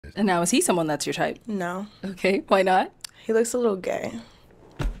is. And now, is he someone that's your type? No. Okay, why not? He looks a little gay.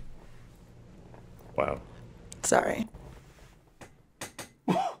 Wow. Sorry.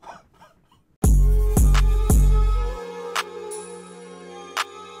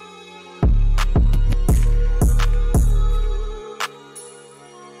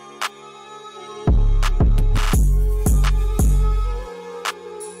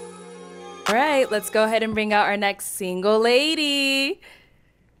 All right, let's go ahead and bring out our next single lady.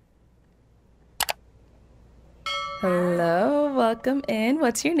 Hello, welcome in.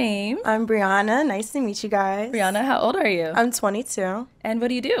 What's your name? I'm Brianna. Nice to meet you guys. Brianna, how old are you? I'm 22. And what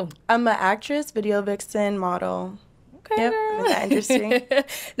do you do? I'm an actress, video vixen, model. Okay, Yep, girl. in that industry.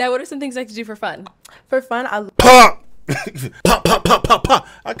 Now, what are some things I like to do for fun? For fun, I Pop! Pop, pop, pop, pop, pop.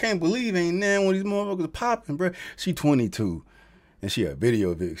 I can't believe ain't none one of these motherfuckers popping, bro. She 22, and she a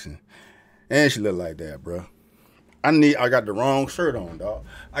video vixen. And she look like that, bro. I got the wrong shirt on, dog.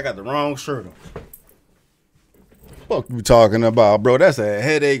 I got the wrong shirt on. Fuck you talking about, bro? That's a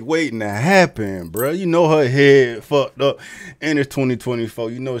headache waiting to happen, bro. You know her head fucked up, and it's 2024.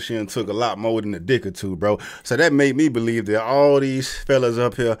 You know she done took a lot more than a dick or two, bro. So that made me believe that all these fellas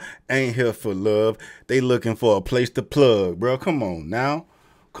up here ain't here for love. They looking for a place to plug, bro. Come on now.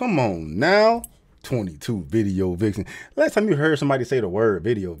 Come on now. 22 video vixen. Last time you heard somebody say the word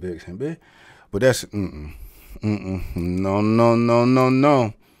video vixen, bitch. But that's no.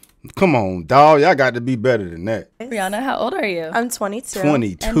 Come on, dog. Y'all got to be better than that. Brianna, how old are you? I'm 22.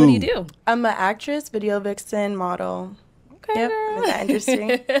 22. And what do you do? I'm an actress, video vixen, model. Okay, Yep, girl. in that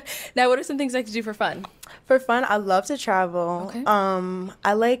industry. Now, what are some things I like to do for fun? For fun, I love to travel. Okay.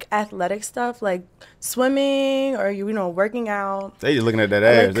 I like athletic stuff like swimming or working out. They just looking at that I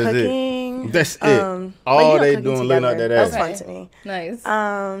ass. like That's cooking. it. That's it. Like, All they cooking doing looking at together. that ass. That's fun to me. Nice.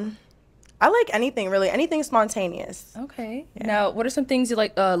 I like anything really, anything spontaneous. Okay. Yeah. Now, what are some things you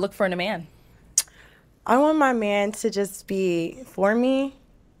like look for in a man? I want my man to just be for me,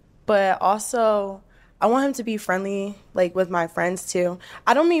 but also I want him to be friendly, like with my friends too.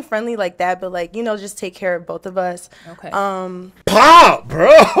 I don't mean friendly like that, but like, just take care of both of us. Okay. Pop, bro.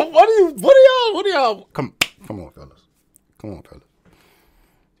 What are y'all? Come on, fellas. Come on, fellas.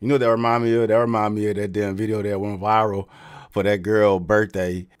 You know what that remind me of? That remind me of that damn video that went viral for that girl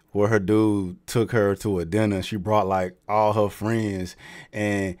birthday, where her dude took her to a dinner. She brought like all her friends,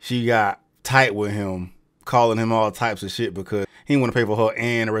 and she got tight with him, calling him all types of shit because he didn't want to pay for her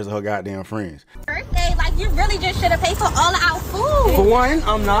and the rest of her goddamn friends. Birthday, like you really just should have paid for all of our food. For one,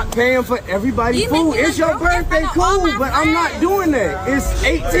 I'm not paying for everybody's food. It's your birthday, cool, but I'm not doing that. It's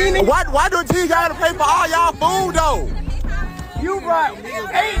 18. Why don't you gotta pay for all y'all food though? You brought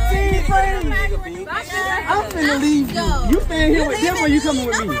 18 friends. I'm finna leave you. You staying here with them or you coming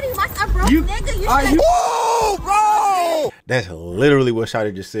with me? Nobody wants a broke nigga. Are you? Whoa, bro! That's literally what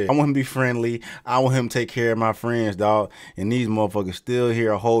Shawty just said. I want him to be friendly. I want him to take care of my friends, dog. And these motherfuckers still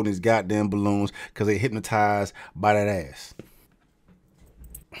here holding these goddamn balloons because they hypnotized by that ass.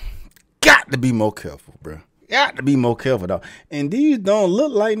 Got to be more careful, bro. Got to be more careful, dog. And these don't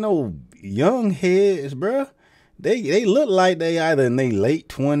look like no young heads, bro. They look like they either in their late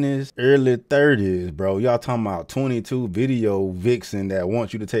 20s, early 30s, bro. Y'all talking about 22 video vixen that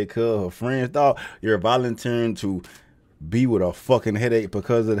wants you to take care of her friends, dog. You're volunteering to be with a fucking headache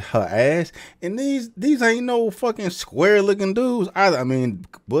because of her ass. And these ain't no fucking square looking dudes either. I mean,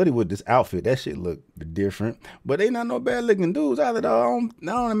 buddy with this outfit, that shit look different. But they not no bad looking dudes either, dog. I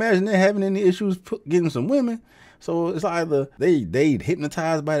don't imagine they're having any issues getting some women. So it's either they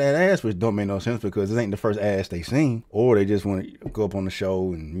hypnotized by that ass, which don't make no sense because this ain't the first ass they seen, or they just want to go up on the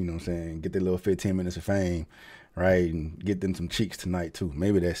show and, you know what I'm saying, get their little 15 minutes of fame, right, and get them some cheeks tonight too.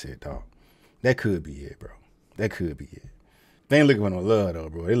 Maybe that's it, dog. That could be it, bro. That could be it. They ain't looking for no love though,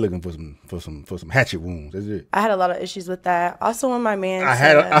 bro. They looking for some hatchet wounds. That's it. I had a lot of issues with that. Also, when my man, I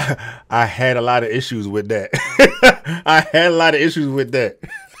had a lot of issues with that. I had a lot of issues with that.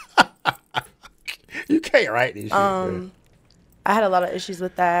 You can't write this shit, man. I had a lot of issues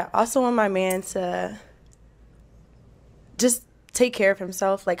with that. Also, want my man to just take care of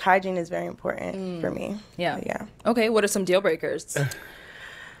himself. Like, hygiene is very important for me. Yeah. But yeah. Okay, what are some deal breakers?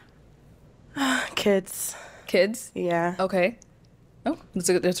 Kids. Kids? Yeah. Okay. Oh, there's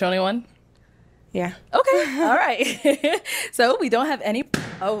the only one? Yeah. Okay. All right. So we don't have any.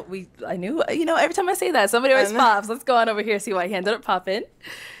 Oh, I knew. Every time I say that, somebody always pops. Let's go on over here, see why he ended up popping.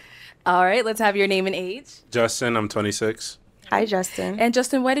 All right. Let's have your name and age. Justin, I'm 26. Hi, Justin. And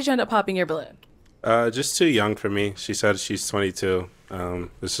Justin, why did you end up popping your balloon? Just too young for me. She said she's 22.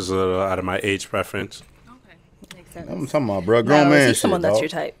 This is a little out of my age preference. Okay. Makes sense. I'm talking about, bro. Grown man is he shit, someone that's dog. your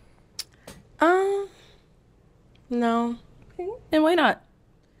type? No. And why not?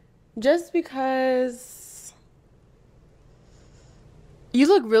 Just because you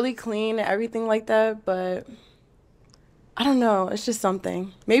look really clean and everything like that, but I don't know. It's just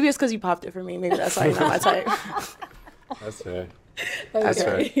something. Maybe it's because you popped it for me. Maybe that's why you're not my type. That's fair. That's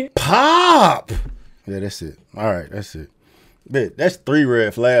right. Pop! Yeah, that's it. All right, that's it. That's 3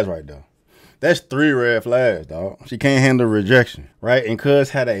 red flags right there. That's 3 red flags, dog. She can't handle rejection, right? And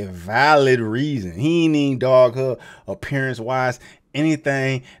cuz had a valid reason. He ain't even dog her appearance-wise.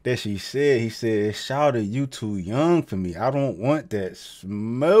 Anything that she said, he said, "Shawty, you too young for me. I don't want that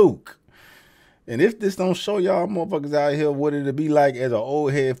smoke." And if this don't show y'all motherfuckers out here what it'll be like as an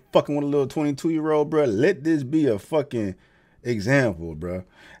old head fucking with a little 22-year-old, bro, let this be a fucking example, bro.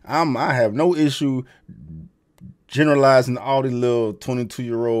 I have no issue generalizing all these little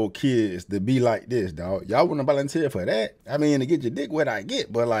 22-year-old kids to be like this, dog. Y'all wouldn't volunteer for that. I mean, to get your dick wet, I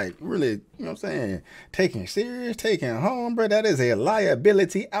get, but like, really, you know what I'm saying? Taking serious, taking home, bro, that is a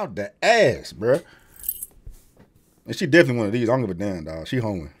liability out the ass, bro. And she definitely one of these. I don't give a damn, dog. She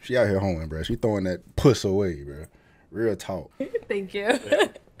hoeing. She out here hoeing, bro. She throwing that puss away, bro. Real talk. Thank you.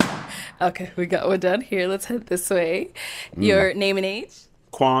 Okay, we got one done here. Let's head this way. Your name and age?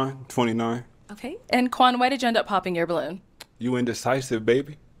 Quan, 29. Okay. And Quan, why did you end up popping your balloon? You indecisive,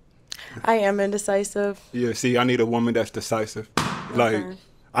 baby. I am indecisive. Yeah, see, I need a woman that's decisive. Like,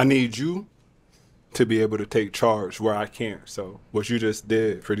 I need you to be able to take charge where I can't. So what you just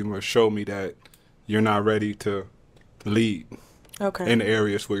did pretty much showed me that you're not ready to lead in the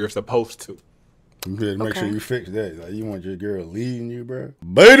areas where you're supposed to. You better make sure you fix that. Like, you want your girl leading you, bro?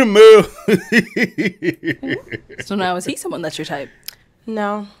 Beta male. So now, is he someone that's your type?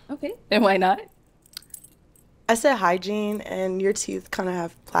 No. Okay. And why not? I said hygiene, and your teeth kind of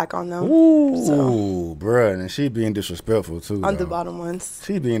have plaque on them. Ooh, bruh. And she being disrespectful, too. On the bottom ones.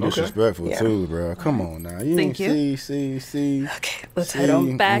 She being disrespectful, too, bruh. Come on, now. You Thank you. See. Okay, let's head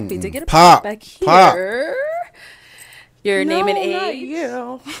on back. We did get a pop back here. Pop. Your name and not age?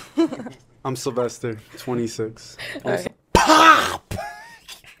 you. I'm Sylvester, 26. Pop!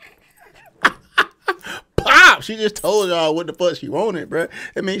 Pop! She just told y'all what the fuck she wanted, bruh.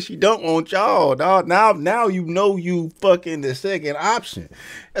 That means she don't want y'all, dog. Now you know you fucking the second option.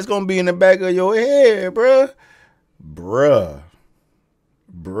 That's gonna be in the back of your head, bruh. Bruh.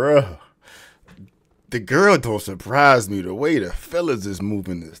 The girl don't surprise me. The way the fellas is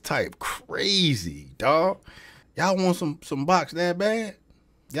moving this type crazy, dog. Y'all want some box that bad?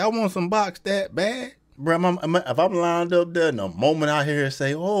 Y'all want some box that bad? Bruh, if I'm lined up there and the moment I hear her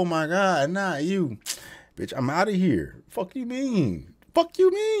say, "Oh my God, not you," bitch, I'm out of here. Fuck you mean?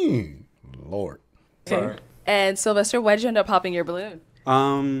 Lord. Okay. And Sylvester, why did you end up popping your balloon?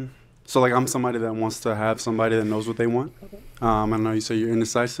 So like I'm somebody that wants to have somebody that knows what they want. I know you say you're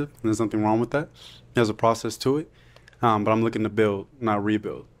indecisive, and there's nothing wrong with that. There's a process to it, but I'm looking to build, not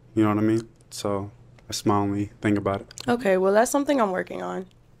rebuild. You know what I mean? So that's my only thing about it. Okay, well, that's something I'm working on.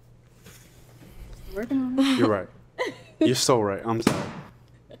 You're right. You're so right. I'm sorry.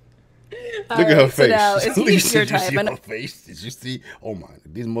 Look at her face. So now, is he your type? See her face? Did you see? Oh my!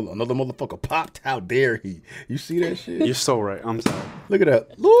 Another motherfucker popped. How dare he? You see that shit? You're so right. I'm sorry. Look at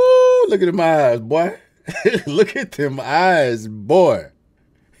that. Ooh, look at them eyes, boy. Look at them eyes, boy.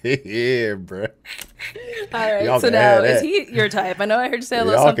 Yeah, bro. All right. So now, is he your type? I know I heard you say a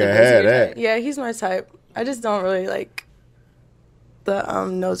little something. Y'all can have that. Yeah, he's my type. I just don't really like the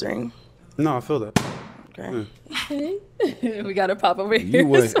nose ring. No, I feel that. Okay. We got to pop over here.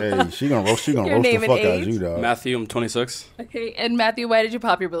 She gonna roast the fuck out of you, dog. Matthew, I'm 26. Okay, and Matthew, why did you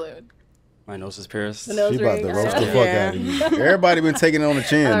pop your balloon? My nose is pierced. The nose She about ring. to roast the fuck out of you. Everybody been taking it on the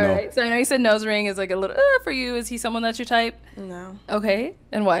chin, All though. right. So I know you said nose ring is like a little for you. Is he someone that's your type? No. Okay.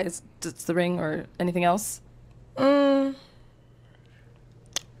 And why? Is it's the ring or anything else? I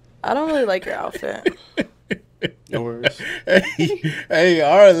don't really like your outfit. No worries. Hey,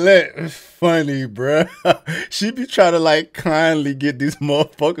 Arlette, funny, bruh. She be trying to like kindly get these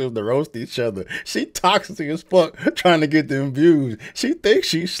motherfuckers to roast each other. She toxic as fuck trying to get them views. She thinks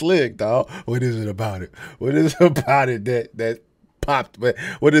she's slick, dog. What is it about it? What is it about it that popped?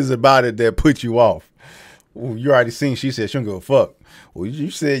 What is it about it that put you off? Ooh, you already seen. She said she don't give a fuck. Well,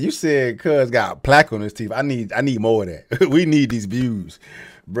 you said cuz got plaque on his teeth. I need more of that. We need these views.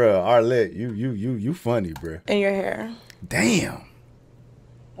 Bruh, Arlette, you funny, bruh. And your hair. Damn.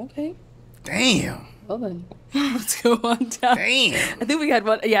 Okay. Damn. Well then, let's go on down. Damn. I think we had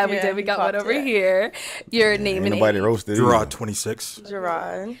one. Yeah, we did. We got one over here. Your name and nobody age. roasted Gerard, 26.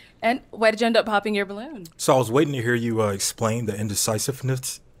 Gerard. And why did you end up popping your balloon? So I was waiting to hear you explain the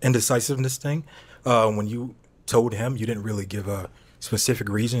indecisiveness thing. When you told him, you didn't really give a specific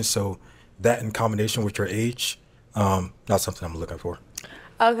reason. So that in combination with your age, not something I'm looking for.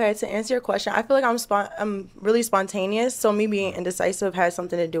 Okay, to answer your question, I feel like I'm really spontaneous, so me being indecisive has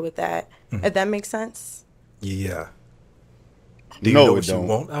something to do with that. If that makes sense. Yeah. Do you know what you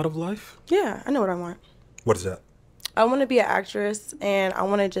want out of life? Yeah, I know what I want. What is that? I want to be an actress, and I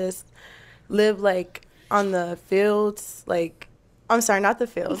want to just live like on the fields, like I'm sorry, not the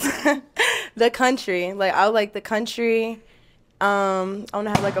fields, the country. Like I like the country. I want to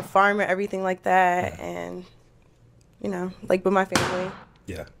have like a farm or everything like that, and you know, like with my family.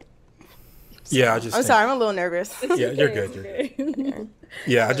 Yeah. Yeah, I'm sorry, I'm a little nervous. Yeah, you're good. You're good.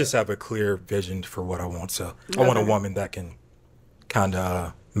 Yeah, I just have a clear vision for what I want. So I want a woman that can kind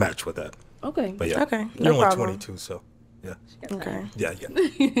of match with that. Okay. But yeah. Okay. You're only problem. 22, so yeah. Okay. Yeah,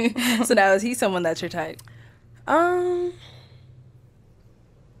 yeah. So now is he someone that's your type?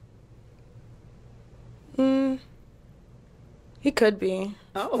 He could be.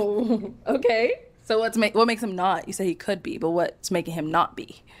 Oh, okay. So what makes him not? You say he could be, but what's making him not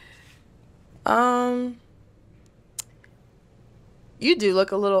be? You do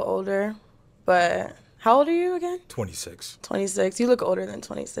look a little older, but how old are you again? 26. 26. You look older than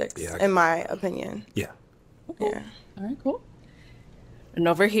 26, in my opinion. Yeah. Yeah. All right, cool. And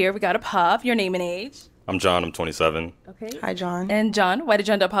over here, we got a pop. Your name and age. I'm John. I'm 27. Okay. Hi, John. And John, why did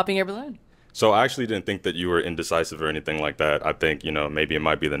you end up popping your balloon? So I actually didn't think that you were indecisive or anything like that. I think, maybe it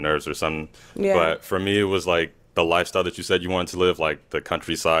might be the nerves or something. Yeah. But for me, it was like the lifestyle that you said you wanted to live, like the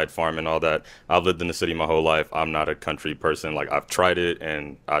countryside, farm and all that. I've lived in the city my whole life. I'm not a country person. Like, I've tried it,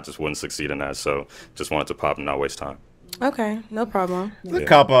 and I just wouldn't succeed in that. So just wanted to pop and not waste time. Okay, no problem. The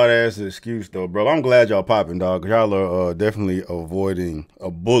cop-out ass excuse, though, bro. I'm glad y'all popping, dog, because y'all are definitely avoiding a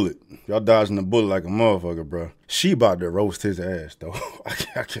bullet. Y'all dodging a bullet like a motherfucker, bro. She about to roast his ass, though.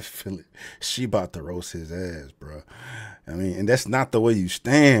 I can feel it. She about to roast his ass, bro. I mean, and that's not the way you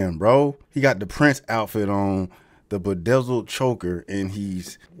stand, bro. He got the Prince outfit on, the bedazzled choker, and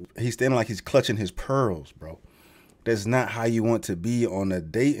he's standing like he's clutching his pearls, bro. That's not how you want to be on a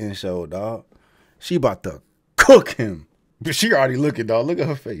dating show, dog. She about to cook him. But she already looking, dog. Look at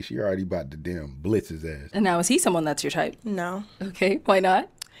her face. She already about to damn blitz his ass. And now is he someone that's your type? No. Okay, why not?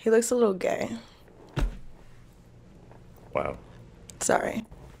 He looks a little gay. Wow. Sorry.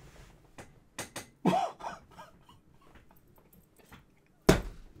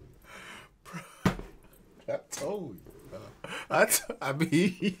 I told you. I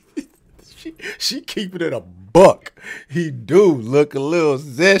mean, she keeping it a buck. He do look a little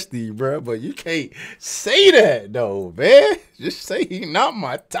zesty, bro, but you can't say that though, man. Just say he not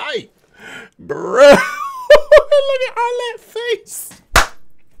my type, bro. Look at all that face.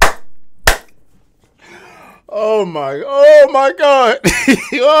 Oh my God.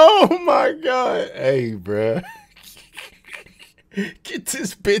 Oh my God. Hey, bro. Get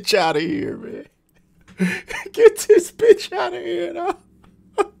this bitch out of here, man. Get this bitch out of here, dog.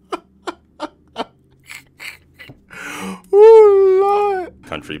 Oh, Lord.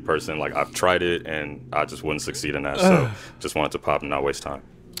 Country person, like I've tried it and I just wouldn't succeed in that. So just wanted to pop and not waste time.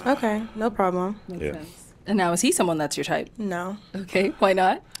 Okay, no problem. Makes sense. And now is he someone that's your type? No. Okay, why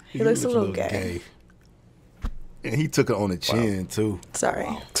not? He looks a little gay. And he took it on the chin, too. Sorry.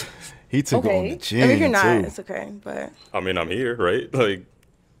 Wow. He took it on the chin, I mean, if you're not, too. it's okay, but... I mean, I'm here, right? Like...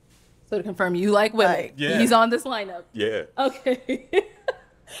 So to confirm, you like women. Yeah. He's on this lineup. Yeah. Okay.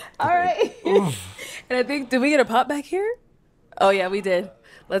 All right. And I think, did we get a pop back here? Oh, yeah, we did.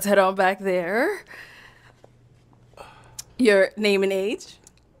 Let's head on back there. Your name and age?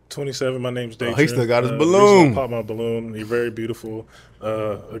 27. My name's Dayton. He still got his balloon. Pop my balloon. You're very beautiful.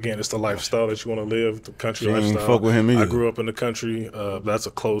 Again, it's the lifestyle that you want to live, the country She ain't lifestyle. fuck with him either. I grew up in the country. That's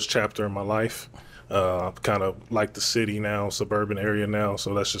a closed chapter in my life. Kind of like the city now, suburban area now.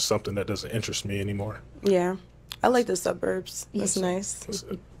 So that's just something that doesn't interest me anymore. Yeah. I like the suburbs. That's nice.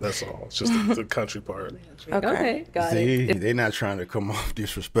 That's all. It's just the country part. Okay. Got See, it. they're not trying to come off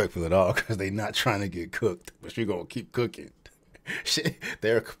disrespectful at all because they're not trying to get cooked. But you're going to keep cooking.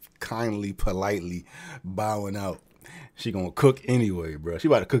 They're kindly, politely bowing out. She going to cook anyway, bro. She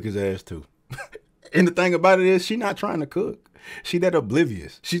about to cook his ass too. And the thing about it is she not trying to cook. She that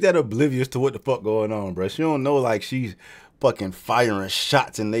oblivious. She's that oblivious to what the fuck going on, bro. She don't know like she's fucking firing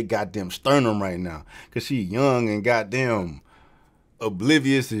shots in they goddamn sternum right now. Cause she young and goddamn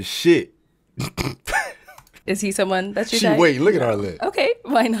oblivious as shit. Is he someone that's your She type? wait, look at her lip. Okay,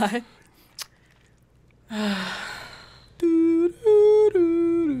 why not?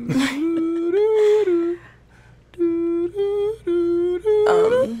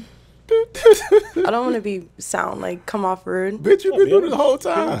 I don't want to sound like come off rude. Bitch, you been doing it the whole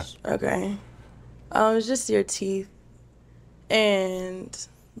time. Okay. It's just your teeth and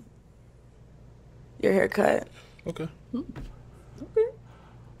your haircut. Okay.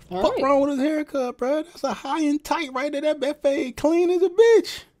 What's wrong with his haircut, bro? That's a high and tight right there. That fade clean as a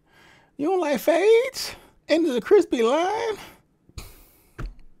bitch. You don't like fades? Into the crispy line?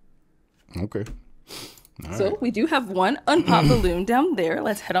 Okay. So we do have one unpopped balloon down there.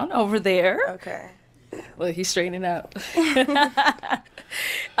 Let's head on over there. Okay. Well, he's straightening out.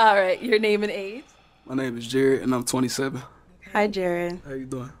 All right, your name and age? My name is Jared, and I'm 27. Hi, Jared. How you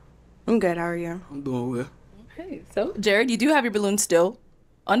doing? I'm good. How are you? I'm doing well. Okay, so Jared, you do have your balloon still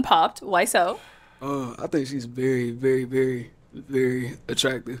unpopped. Why so? I think she's very, very, very, very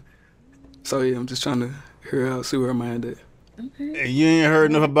attractive. So yeah, I'm just trying to hear her out, see where her mind at. Okay. You ain't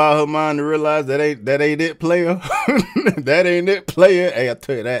heard enough about her mind to realize that ain't it, player. That ain't it, player. Hey, I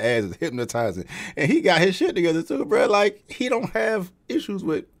tell you, that ass is hypnotizing. And he got his shit together too, bro. Like, he don't have issues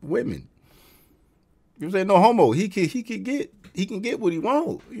with women. You say no homo. He can get what he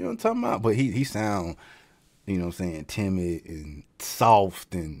wants. You know what I'm talking about? But he sound, you know what I'm saying, timid and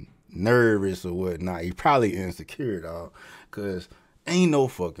soft and nervous or whatnot. He probably insecure, dog. Cause ain't no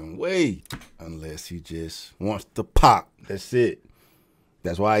fucking way unless he just wants to pop. That's it.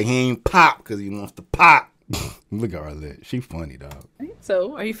 That's why he ain't pop, because he wants to pop. Look at her lip. She funny, dog.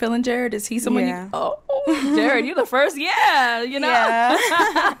 So, are you feeling Jared? Is he someone Yeah. you... Oh, Jared, you the first? Yeah, you know?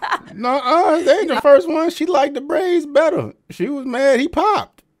 Yeah. No, they ain't the first one. She liked the braids better. She was mad he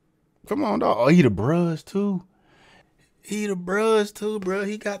popped. Come on, dog. Oh, he the bruhs, too. He the bruhs, too, bro.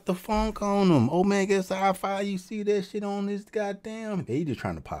 He got the funk on him. Omega Sci-Fi, you see that shit on this goddamn... He just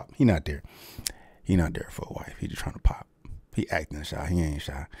trying to pop. He not there. He not there for a wife. He just trying to pop. He acting shy. He ain't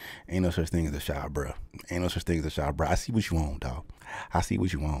shy. Ain't no such thing as a shy, bro. Ain't no such thing as a shy, bro. I see what you want, dog. I see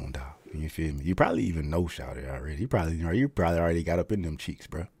what you want, dog. You feel me? You probably even know Shawty already. You probably already got up in them cheeks,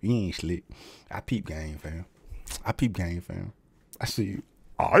 bro. You ain't slick. I peep game, fam. I see you.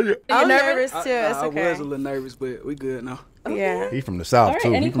 Oh, yeah. I'm nervous too. It's I okay. was a little nervous, but we good now. Yeah. He from the South, All right,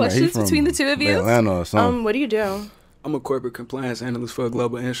 too. any questions between the two of you? Atlanta or something. What do you do? I'm a corporate compliance analyst for a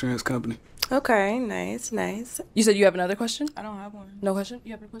global insurance company. Okay, nice. You said you have another question? I don't have one. No question?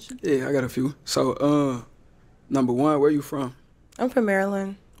 You have a question? Yeah, I got a few. So, number one, where you from? I'm from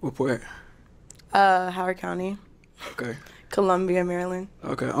Maryland. What part? Howard County. Okay. Columbia, Maryland.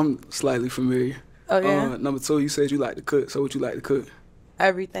 Okay, I'm slightly familiar. Oh, yeah? Number two, you said you like to cook. So what you like to cook?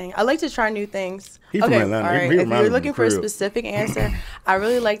 Everything. I like to try new things. He from okay, Atlanta. all right. He If reminded you're me looking of for a the crib. specific answer, I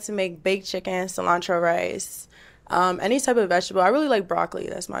really like to make baked chicken, cilantro rice, any type of vegetable. I really like broccoli.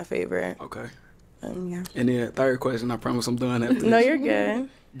 That's my favorite. Okay. Yeah. And then third question, I promise I'm done after this. No, you're good.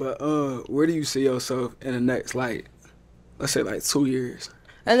 But where do you see yourself in the next, like, let's say like 2 years?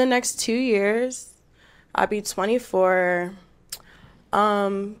 In the next 2 years, I'll be 24.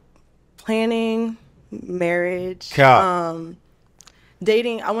 Planning marriage.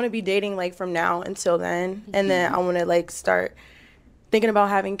 Dating. I want to be dating like from now until then, and then I want to like start thinking about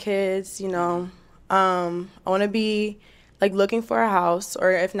having kids. You know, I want to be like looking for a house,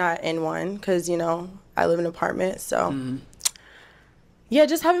 or if not in one, because you know I live in an apartment. So yeah,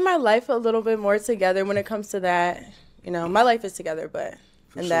 just having my life a little bit more together when it comes to that. You know, my life is together, but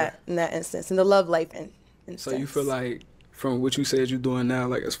in that instance, in the love life instance. So you feel like from what you said you're doing now,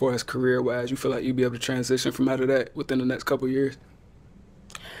 like as far as career wise, you feel like you'll be able to transition from out of that within the next couple of years?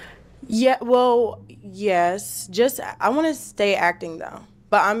 Yeah, well, yes. Just I want to stay acting though,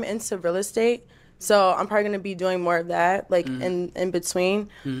 but I'm into real estate, so I'm probably gonna be doing more of that, like in between.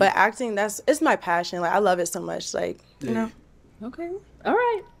 But acting, it's my passion. Like I love it so much. Like you know. Okay. All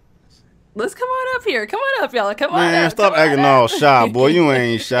right. Let's come on up here. Come on up, y'all. Come on Man, up. stop acting all shy, boy. You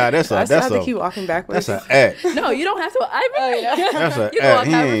ain't shy. I still have to keep walking backwards. That's an act. No, you don't have to. I really. That's an You can walk act.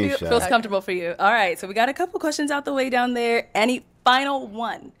 He however ain't shy. feels comfortable for you. All right. So we got a couple questions out the way down there. Any final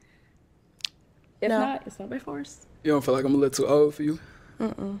one? If not, it's not by force. You don't feel like I'm a little too old for you?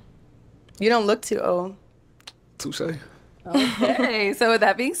 You don't look too old. Touche. Okay. So with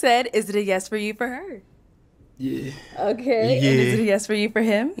that being said, is it a yes for you for her? Yeah. Okay. Yeah. And is it a yes for you for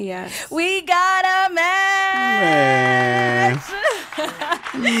him? Yes. We got a match.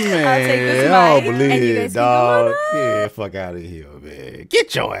 Man, I'll take this I mic, don't and believe you it, guys can go on dog. up. Yeah, fuck out of here, man.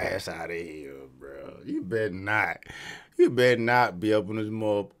 Get your ass out of here, bro. You better not. You better not be up on this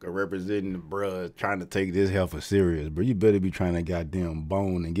motherfucker representing the bruh trying to take this hell for serious, bro. You better be trying to goddamn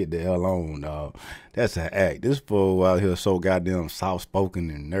bone and get the hell on, dog. That's an act. This fool out here so goddamn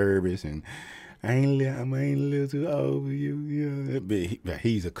soft-spoken and nervous, and I ain't a little too old for you. Yeah. But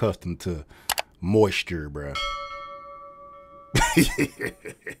he's accustomed to moisture, bro.